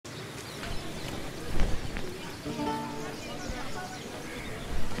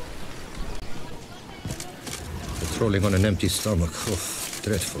patrolling on an empty stomach. Oh,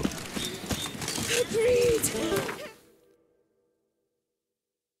 dreadful. Breed!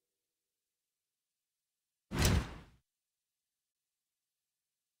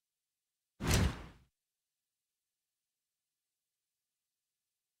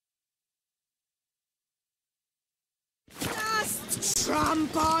 Just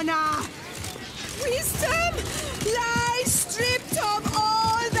tramp on her! Wisdom lies stripped of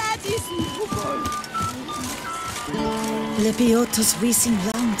all that is noble. Lebiota's racing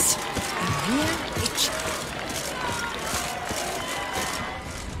lungs. A real witch.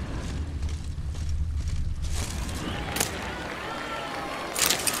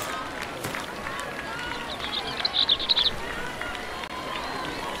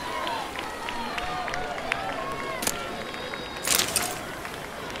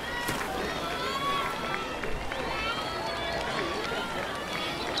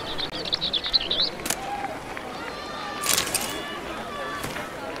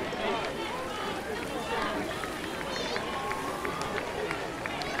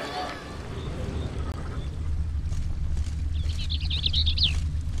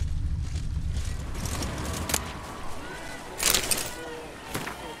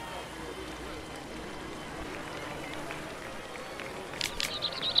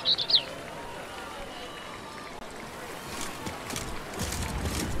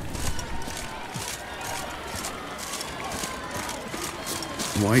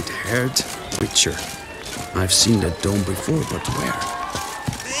 White-haired witcher. I've seen that dome before, but where?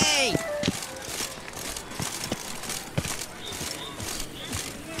 Hey!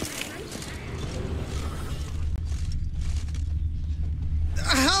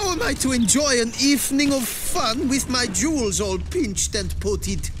 How am I to enjoy an evening of fun with my jewels all pinched and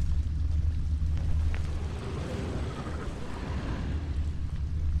potted?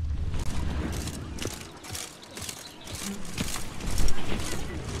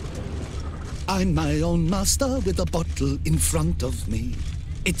 I'm my own master with a bottle in front of me.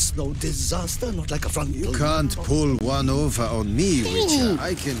 It's no disaster, not like a frontal. You can't pull one over on me, Witcher.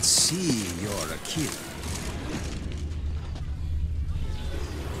 I can see you're a killer.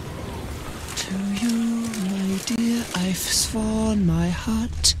 To you, my dear, I've sworn my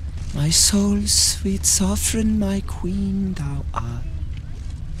heart, my soul's sweet sovereign, my queen thou art.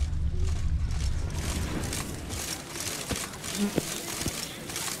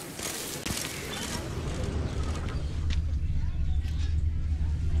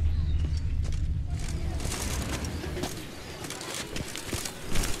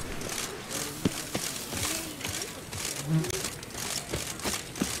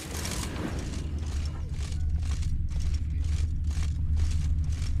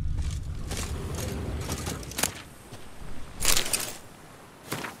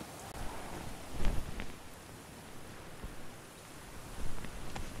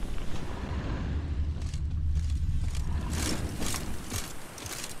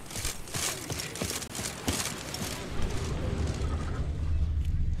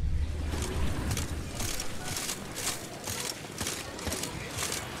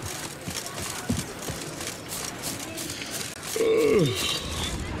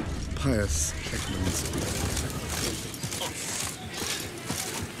 Pious Heckmans.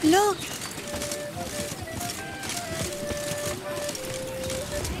 Look!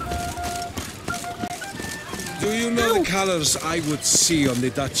 Do you know the colours I would see on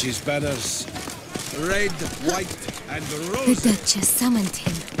the Duchy's banners? Red, white, and The rose. Duchess summoned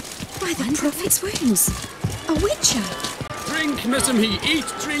him. By the prophet's wounds. A witcher. Drink, Messamhe, eat,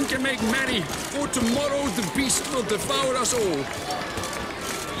 drink, and make merry. For tomorrow the beast will devour us all.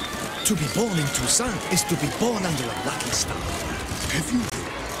 To be born in Toussaint is to be born under a lucky star. Have you?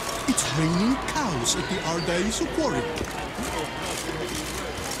 It's raining cows at the Ardaiso quarry.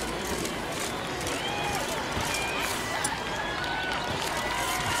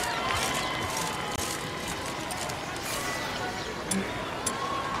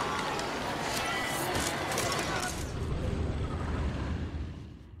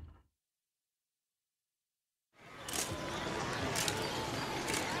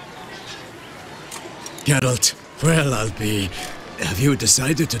 Geralt, well, I'll be... Have you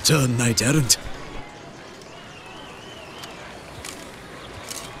decided to turn knight-errant?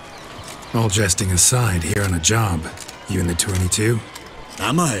 All jesting aside, here on a job. You in the 22?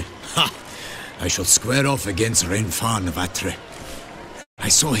 Am I? Ha! I shall square off against Renfan of Atre. I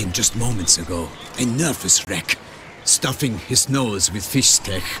saw him just moments ago, a nervous wreck, stuffing his nose with fish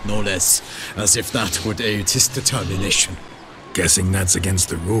steak, no less, as if that would aid his determination. Guessing that's against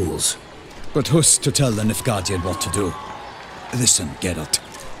the rules. But who's to tell the Nilfgaardian what to do? Listen, Geralt,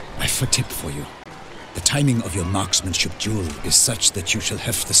 I've a tip for you. The timing of your marksmanship duel is such that you shall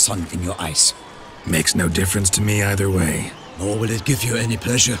have the sun in your eyes. Makes no difference to me either way. Nor will it give you any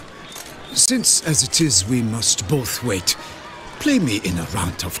pleasure. Since, as it is, we must both wait, play me in a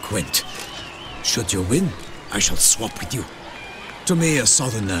round of Gwent. Should you win, I shall swap with you. To me, a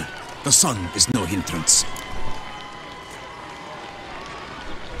southerner, the sun is no hindrance.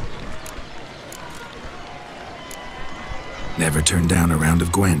 Never turn down a round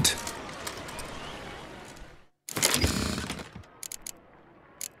of Gwent.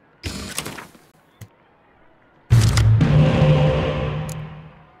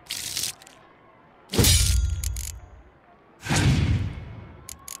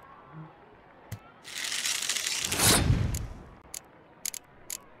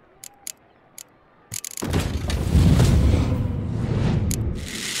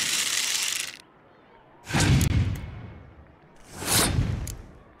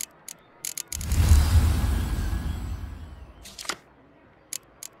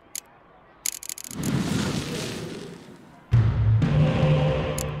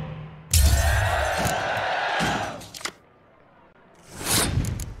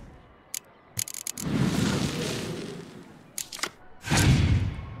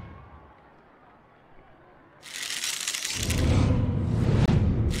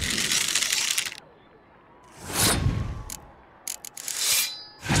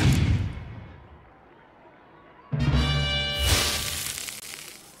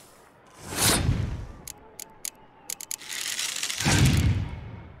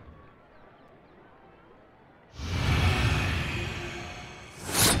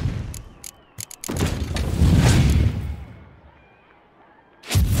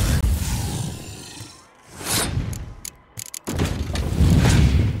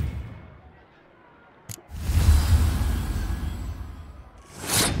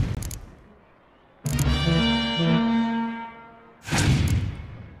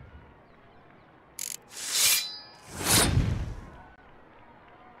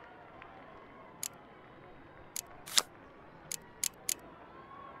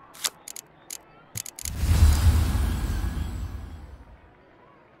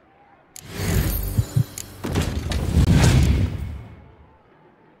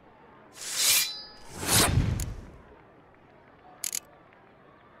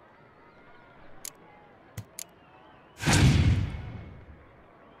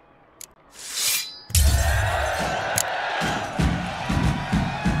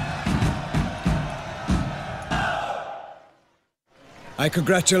 I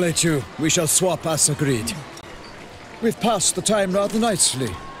congratulate you. We shall swap as agreed. We've passed the time rather nicely.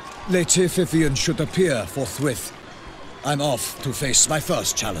 Lady Vivian should appear forthwith. I'm off to face my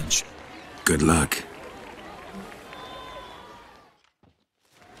first challenge. Good luck.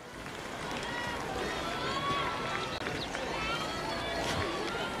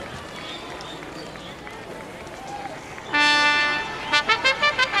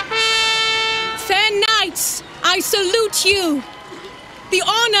 Fair knights, I salute you. The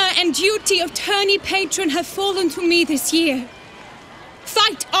honor and duty of tourney patron have fallen to me this year.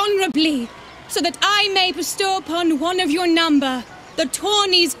 Fight honorably, so that I may bestow upon one of your number the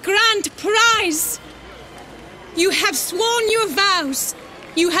tourney's grand prize. You have sworn your vows.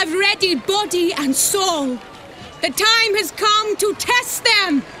 You have readied body and soul. The time has come to test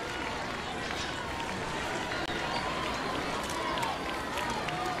them.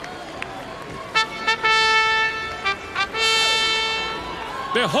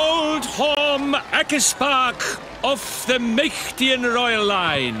 Behold Horm Akispark of the Mechtian royal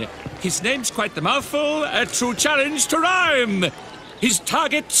line. His name's quite the mouthful, a true challenge to rhyme. His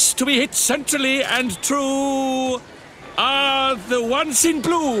targets to be hit centrally and true are the ones in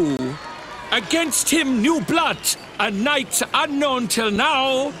blue. Against him new blood, a knight unknown till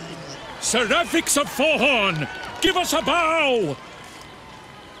now. Seraphics of Forhorn, give us a bow!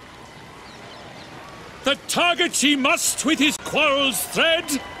 The targets he must with his quarrels thread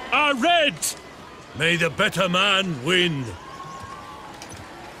are red. May the better man win.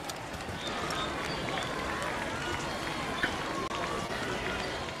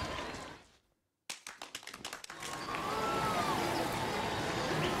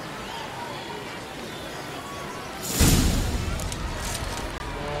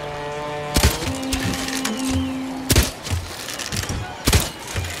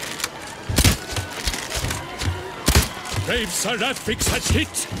 Brave Seraphics has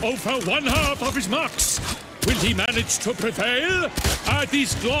hit over one half of his marks. Will he manage to prevail? Are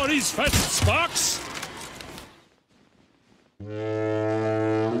these glories first sparks?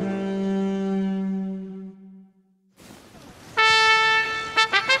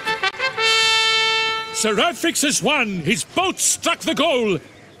 Sir Radfix has won! His boat struck the goal!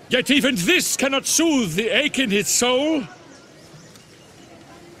 Yet even this cannot soothe the ache in his soul.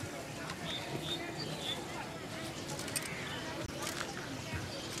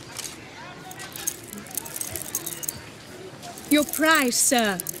 Your prize,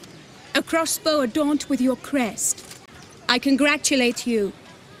 sir. A crossbow adorned with your crest. I congratulate you.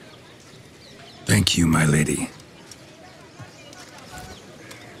 Thank you, my lady.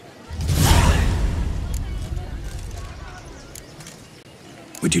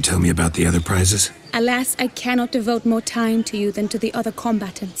 Would you tell me about the other prizes? Alas, I cannot devote more time to you than to the other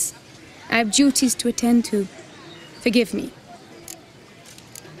combatants. I have duties to attend to. Forgive me.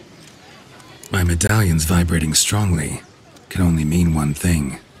 My medallion's vibrating strongly. Can only mean one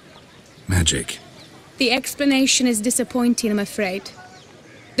thing. Magic. The explanation is disappointing, I'm afraid.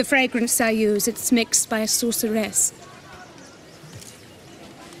 The fragrance I use, it's mixed by a sorceress.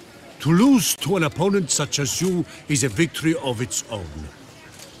 To lose to an opponent such as you is a victory of its own.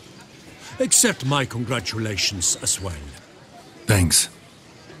 Accept my congratulations as well. Thanks.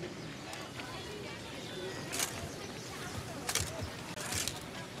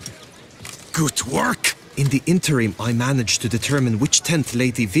 Good work! In the interim, I managed to determine which tent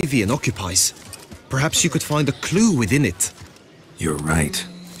Lady Vivian occupies. Perhaps you could find a clue within it. You're right.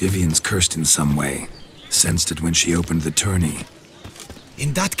 Vivian's cursed in some way. Sensed it when she opened the tourney.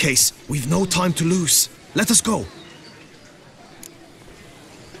 In that case, we've no time to lose. Let us go.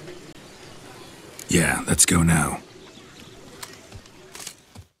 Yeah, let's go now.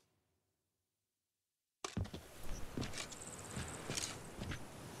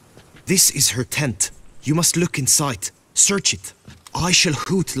 This is her tent. You must look inside. Search it. I shall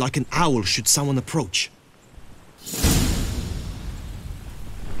hoot like an owl should someone approach.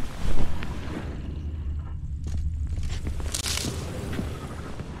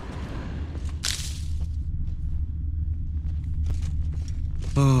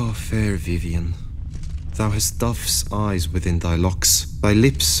 Oh, fair Vivian. Thou hast dove's eyes within thy locks. Thy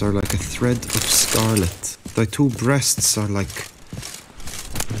lips are like a thread of scarlet. Thy two breasts are like...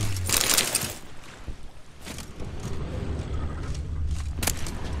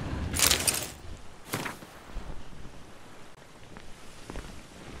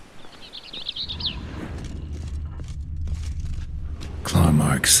 Claw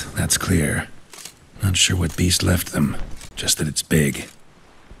marks, that's clear. Not sure what beast left them, just that it's big.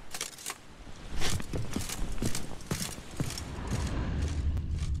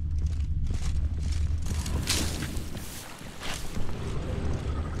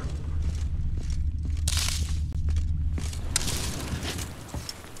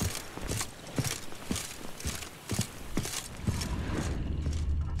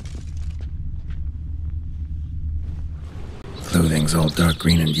 Clothing's all dark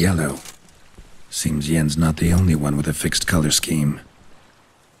green and yellow. Seems Yen's not the only one with a fixed color scheme.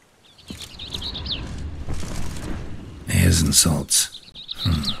 Airs and salts.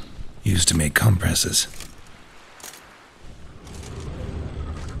 Used to make compresses.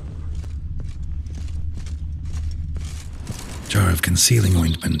 Jar of concealing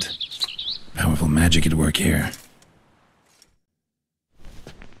ointment. Powerful magic at work here.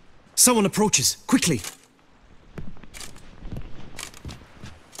 Someone approaches. Quickly!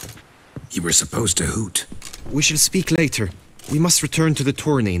 You were supposed to hoot. We shall speak later. We must return to the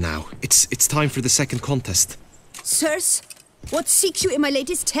tourney now. It's time for the second contest. Sirs, what seek you in my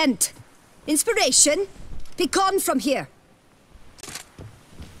lady's tent? Inspiration? Be gone from here!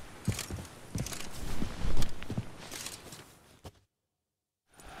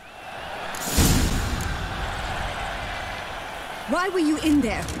 Why were you in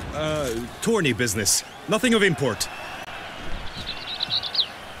there? Tourney business. Nothing of import.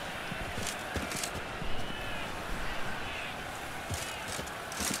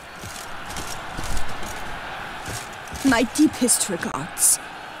 My deepest regards.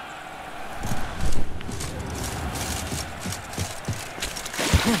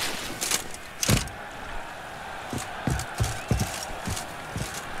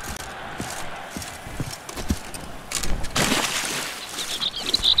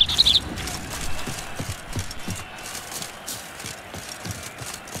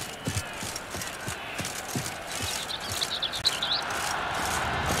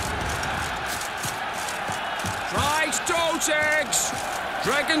 Eggs!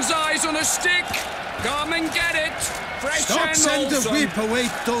 Dragon's eyes on a stick! Come and get it! Fresh Stop and and the wholesome. whip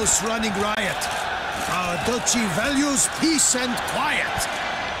await those running riot. Our duchy values peace and quiet.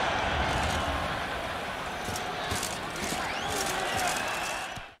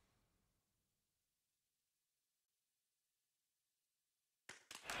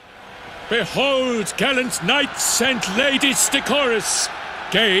 Behold, gallant knights and ladies decorous,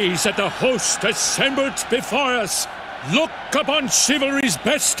 gaze at the host assembled before us. Look upon chivalry's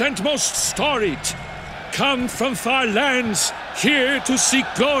best and most storied. Come from far lands, here to seek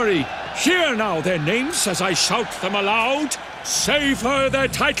glory. Hear now their names as I shout them aloud. Savor their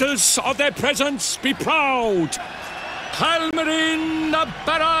titles, of their presence be proud. Halmarin, the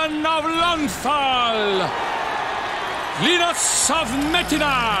Baron of Longfall. Linus of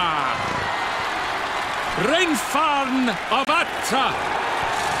Metina. Reinfarn of Atra.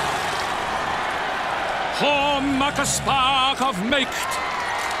 Horm Akaspark of Meikt.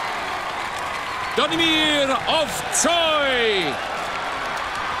 Donimir of Troy.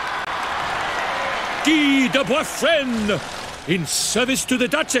 Guy de Boisfren, in service to the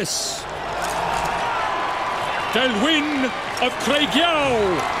Duchess. Delwyn of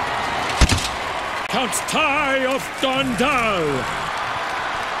Craigiau. Count Tai of Dondal.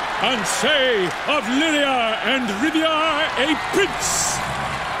 Ansay of Lilia and Rivia a prince.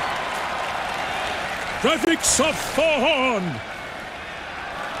 Prefix of Forhorn.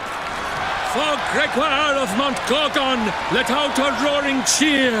 For Gregoire of Montgorgon, let out a roaring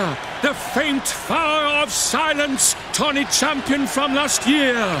cheer. The famed fire of silence, Tawny champion from last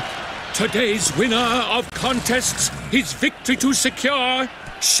year. Today's winner of contests, his victory to secure,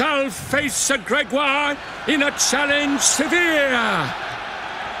 shall face Sir Gregoire in a challenge severe.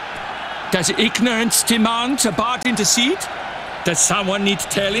 Does ignorance demand a bard intercede? Does someone need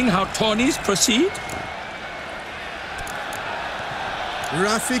telling how Tawnies proceed?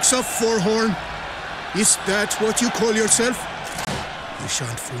 Rafix of Forhorn, is that what you call yourself? You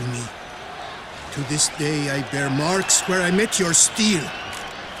shan't fool me. To this day I bear marks where I met your steel.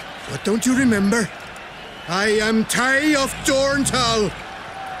 But don't you remember? I am Tai of Dorntal,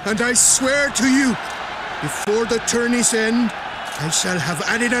 and I swear to you, before the tourney's end, I shall have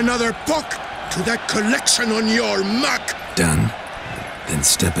added another buck to that collection on your muck. Done? Then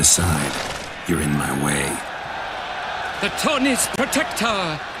step aside. You're in my way. The Tawny's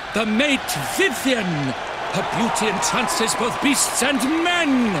protector, the mate Vivian. Her beauty entrances both beasts and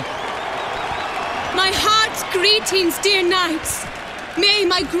men. My heart's greetings, dear knights. May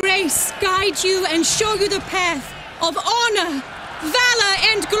my grace guide you and show you the path of honor, valor,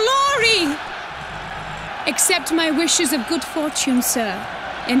 and glory. Accept my wishes of good fortune, sir,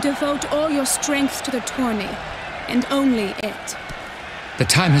 and devote all your strength to the tourney, and only it. The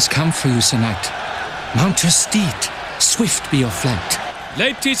time has come for you, Sir Knight. Mount your steed. Swift be your flight.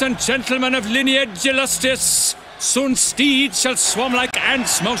 Ladies and gentlemen of lineage illustrious, soon steeds shall swarm like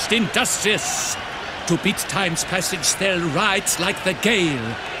ants most industrious. To beat time's passage they'll ride like the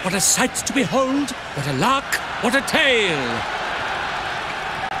gale. What a sight to behold, what a lark, what a tale.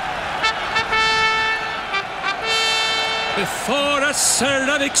 Before us Sir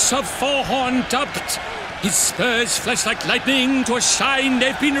Rafix of Forhorn dubbed, his spurs flash like lightning, to a shine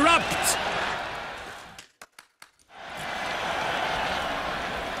they've been rubbed.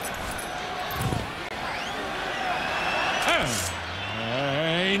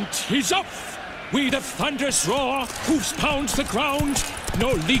 And he's off! With a thunderous roar, hoofs pound the ground.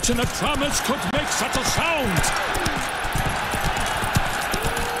 No legion of drummers could make such a sound.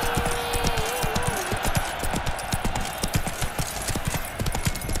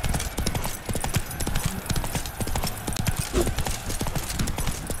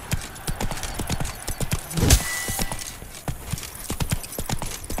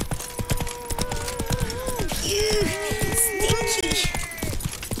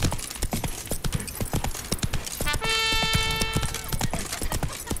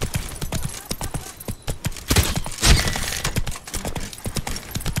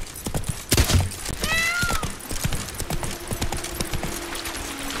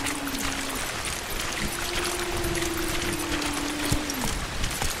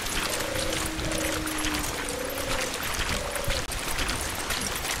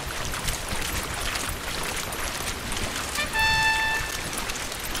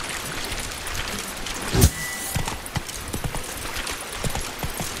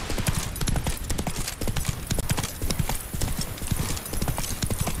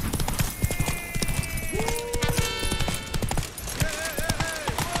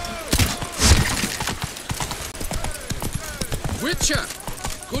 Witcher,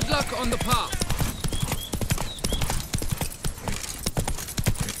 good luck on the path.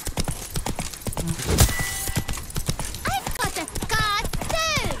 I've got a card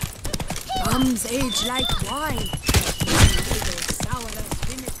too! Bums age like wine. Sour as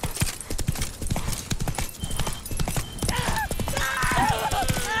vinegar.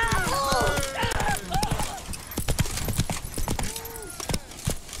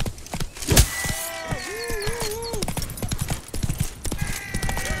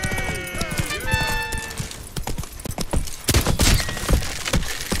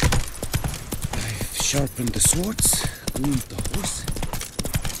 sharpen the swords, groom the horse.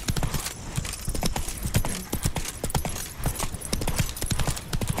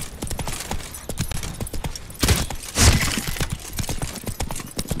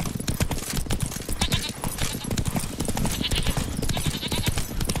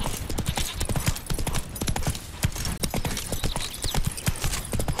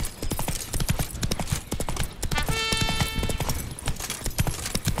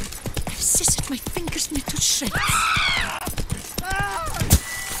 My fingers knit to shreds.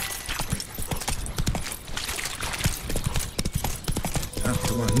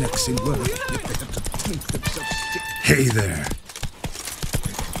 After our necks in work, they have to think themselves sick. Hey there.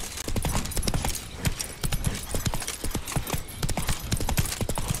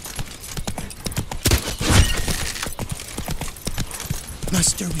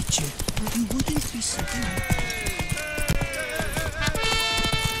 Master Witcher, you wouldn't be so good.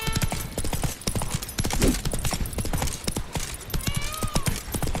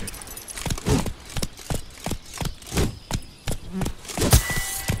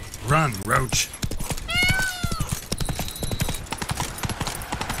 Run, Roach.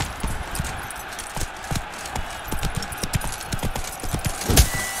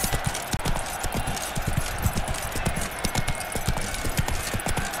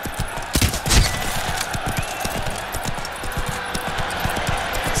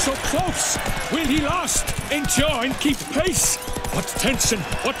 So close! Will he last? Endure and keep pace! What tension,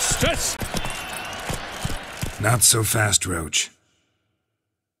 what stress! Not so fast, Roach.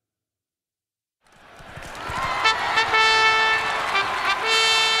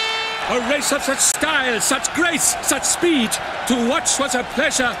 A race of such style, such grace, such speed. To watch was a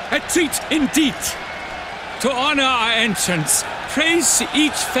pleasure, a treat indeed. To honor our entrance, praise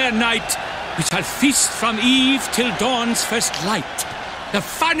each fair knight. We shall feast from eve till dawn's first light. The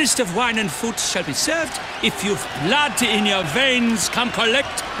finest of wine and food shall be served. If you've blood in your veins, come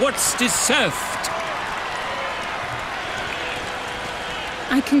collect what's deserved.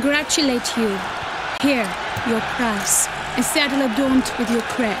 I congratulate you. Here, your prize. A saddle adorned with your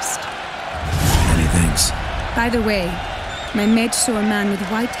crest. Many thanks. By the way, my maid saw a man with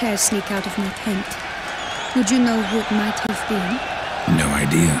white hair sneak out of my tent. Would you know who it might have been? No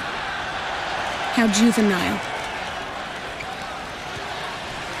idea. How juvenile.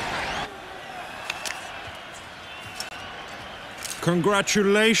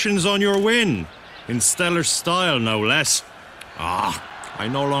 Congratulations on your win. In stellar style, no less. Ah, I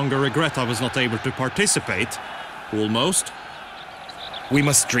no longer regret I was not able to participate. Almost. We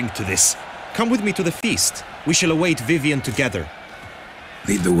must drink to this. Come with me to the feast. We shall await Vivian together.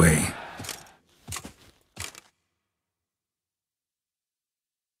 Lead the way.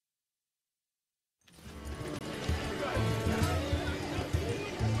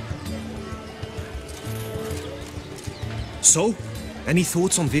 So, any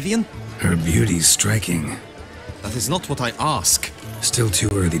thoughts on Vivian? Her beauty's striking. That is not what I ask. Still too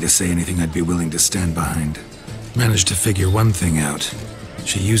early to say anything I'd be willing to stand behind. Managed to figure one thing out.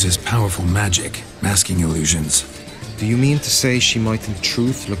 She uses powerful magic, masking illusions. Do you mean to say she might in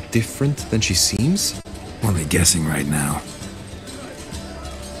truth look different than she seems? Only guessing right now.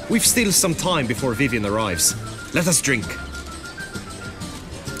 We've still some time before Vivian arrives. Let us drink.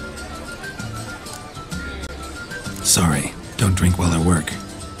 Sorry, don't drink while I work.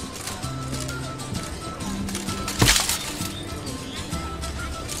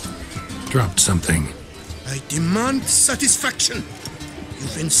 Dropped something. I demand satisfaction.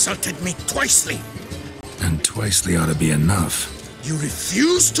 You've insulted me twicely. And twicely ought to be enough. You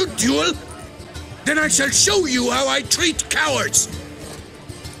refuse to duel? Then I shall show you how I treat cowards!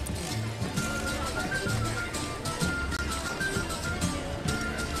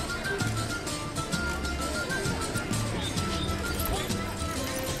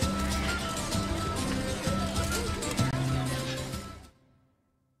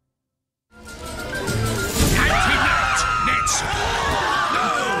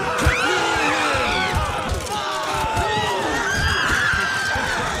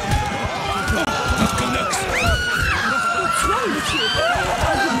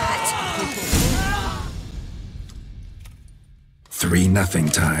 Nothing,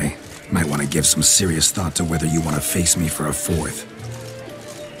 Ty. Might want to give some serious thought to whether you want to face me for a fourth.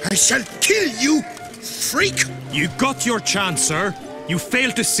 I shall kill you, freak! You got your chance, sir. You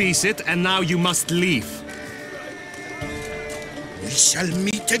failed to seize it, and now you must leave. We shall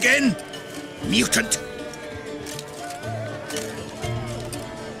meet again, mutant!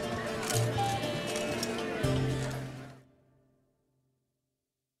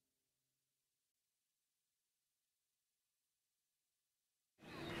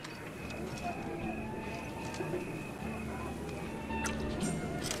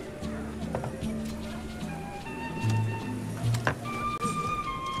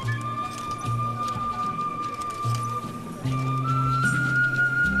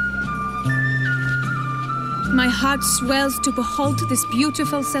 my heart swells to behold this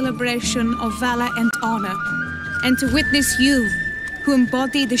beautiful celebration of valor and honor, and to witness you, who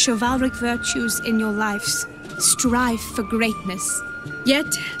embody the chivalric virtues in your lives, strive for greatness.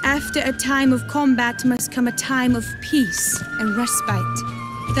 Yet, after a time of combat must come a time of peace and respite.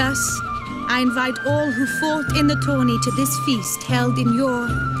 Thus, I invite all who fought in the tourney to this feast held in your,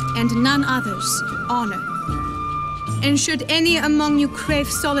 and none other's, honor. And should any among you crave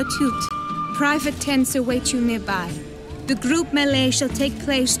solitude, private tents await you nearby. The group melee shall take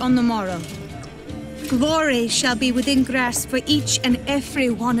place on the morrow. Glory shall be within grasp for each and every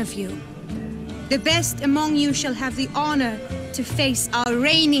one of you. The best among you shall have the honor to face our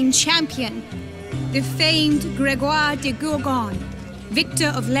reigning champion, the famed Gregoire de Gourgon, victor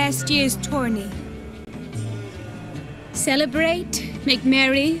of last year's tourney. Celebrate, make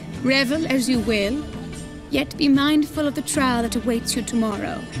merry, revel as you will, yet be mindful of the trial that awaits you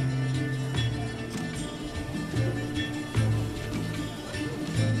tomorrow.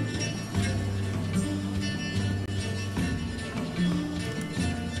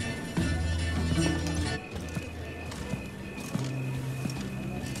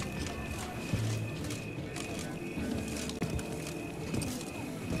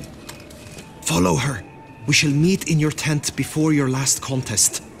 Follow her. We shall meet in your tent before your last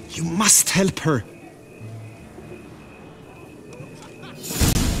contest. You must help her.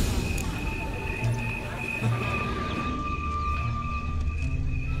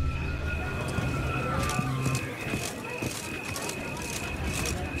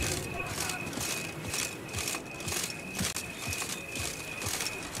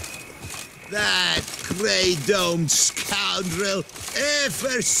 That grey-domed scoundrel,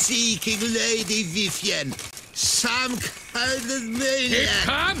 ever seeking Lady Vivienne. Some kind of maniac. Keep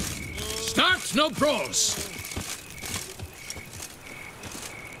calm! Start no brawls!